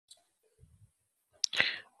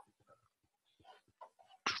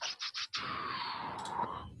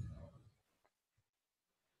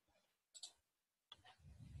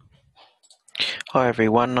Hi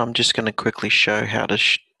everyone, I'm just going to quickly show how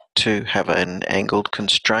to have an angled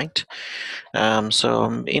constraint. So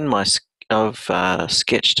I'm in my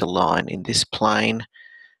sketched a line in this plane,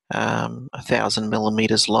 1,000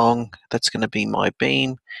 millimeters long. That's going to be my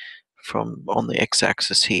beam from on the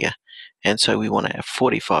x-axis here, and so we want to have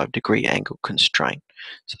 45-degree angle constraint.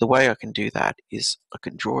 So the way I can do that is I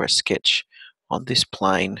can draw a sketch on this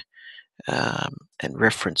plane and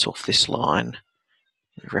reference off this line.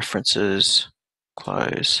 References,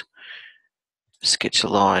 close. Sketch a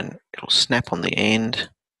line, it'll snap on the end,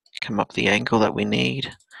 come up the angle that we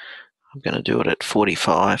need. I'm going to do it at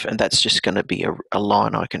 45, and that's just going to be a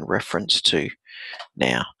line I can reference to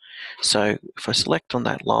now. So if I select on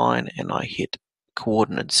that line and I hit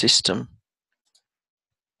coordinate system,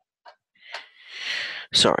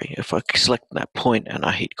 if I select that point and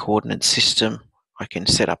I hit coordinate system, I can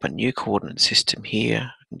set up a new coordinate system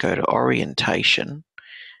here and go to orientation,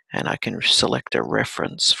 and I can select a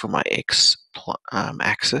reference for my x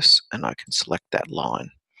axis, and I can select that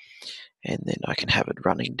line. And then I can have it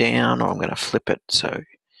running down, or I'm going to flip it so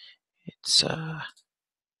it's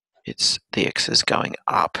the x is going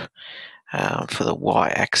up. For the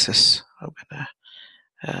y-axis, I'm going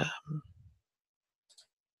to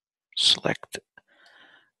select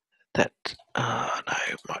that. No,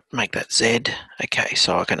 might make that z. Okay,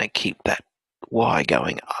 so I'm going to keep that y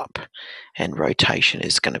going up, and rotation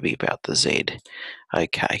is going to be about the z.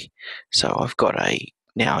 Okay, so I've got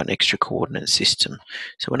now an extra coordinate system.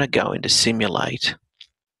 So when I go into simulate,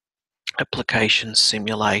 applications,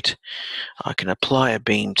 simulate, I can apply a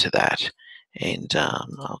beam to that, and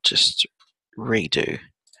I'll just redo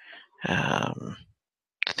the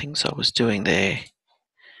things I was doing there.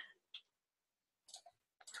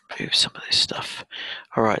 Remove some of this stuff.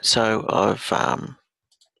 All right, so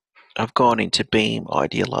I've gone into beam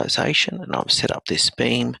idealization, and I've set up this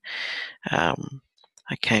beam.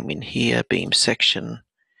 I came in here, beam section,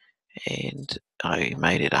 and I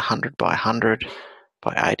made it 100 by 100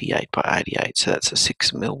 by 88 by 88. So that's a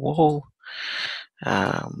 6 mil wall.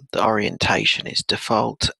 The orientation is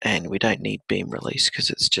default, and we don't need beam release because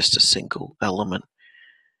it's just a single element.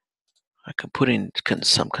 I can put in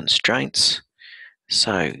some constraints.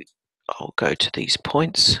 So I'll go to these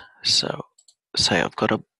points. So say I've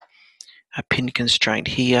got a pin constraint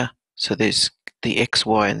here. So there's the X,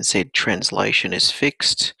 Y, and Z translation is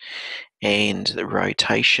fixed, and the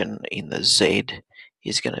rotation in the Z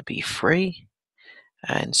is going to be free.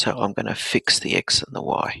 And so I'm going to fix the X and the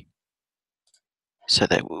Y, so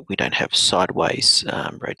that we don't have sideways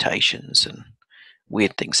rotations and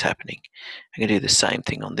weird things happening. I can do the same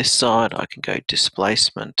thing on this side. I can go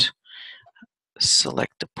displacement,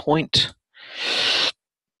 select a point,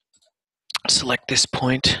 select this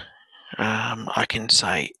point. I can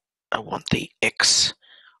say I want the X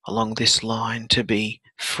along this line to be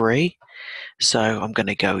free. So I'm going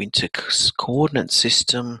to go into coordinate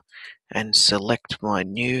system and select my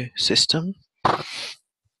new system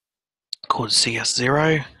called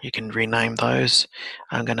CS0. You can rename those.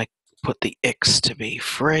 I'm going to put the X to be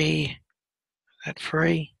free. That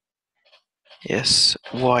free. Yes,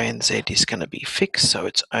 Y and Z is going to be fixed, so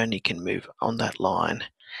it's only can move on that line.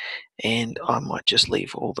 And I might just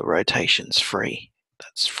leave all the rotations free.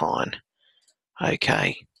 That's fine.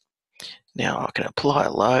 Okay. Now I can apply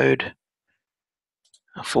a load,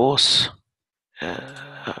 a force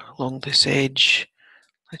along this edge.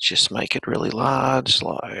 Let's just make it really large,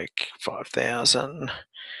 like 5,000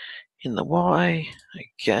 in the Y.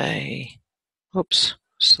 Okay. Oops.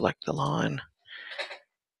 Select the line.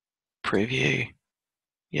 Preview.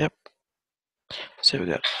 Yep. So we've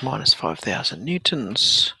got minus 5,000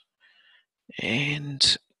 newtons.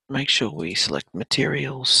 And make sure we select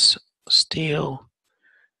materials, steel.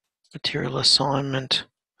 Material assignment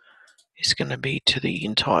is going to be to the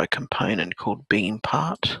entire component called beam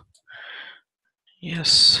part.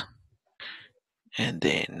 Yes. And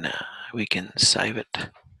then we can save it.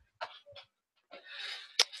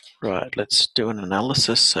 Right, let's do an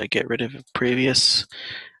analysis. So get rid of a previous,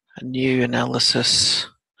 a new analysis.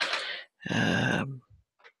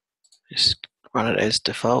 Just run it as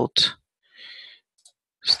default.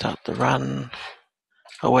 Start the run.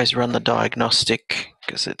 Always run the diagnostic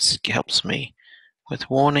because it helps me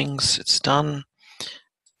with warnings. It's done.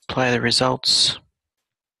 Play the results.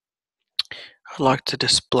 I like to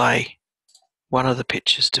display one of the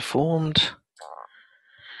pictures deformed,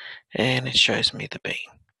 and it shows me the beam.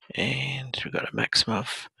 And we've got a maximum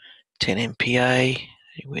of 10 MPa.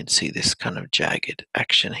 You can see this kind of jagged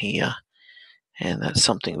action here, and that's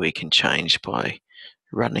something we can change by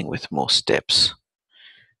running with more steps.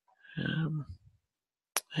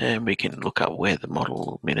 And we can look up where the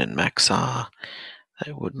model min and max are.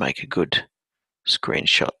 That would make a good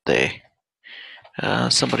screenshot there.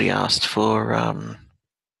 Somebody asked for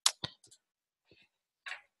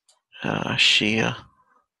shear.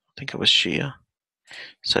 I think it was shear.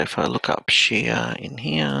 So if I look up shear in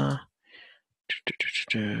here,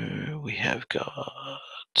 we have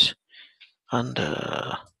got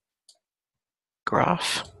under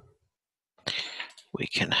graph, we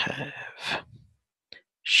can have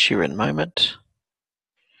shear and moment.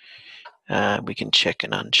 We can check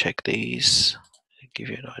and uncheck these, give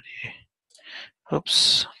you an idea.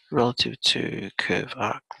 Oops, relative to curve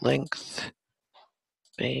arc length,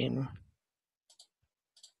 beam,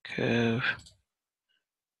 curve,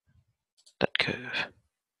 that curve.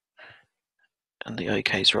 And the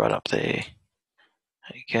OK is right up there.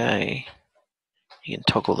 OK. You can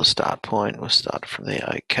toggle the start point. We'll start from there.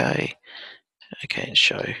 OK. OK, and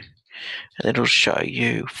show. And it'll show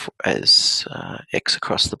you as X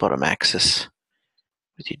across the bottom axis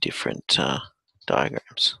with your different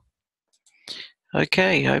diagrams.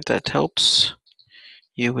 Okay, I hope that helps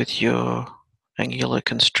you with your angular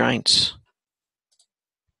constraints.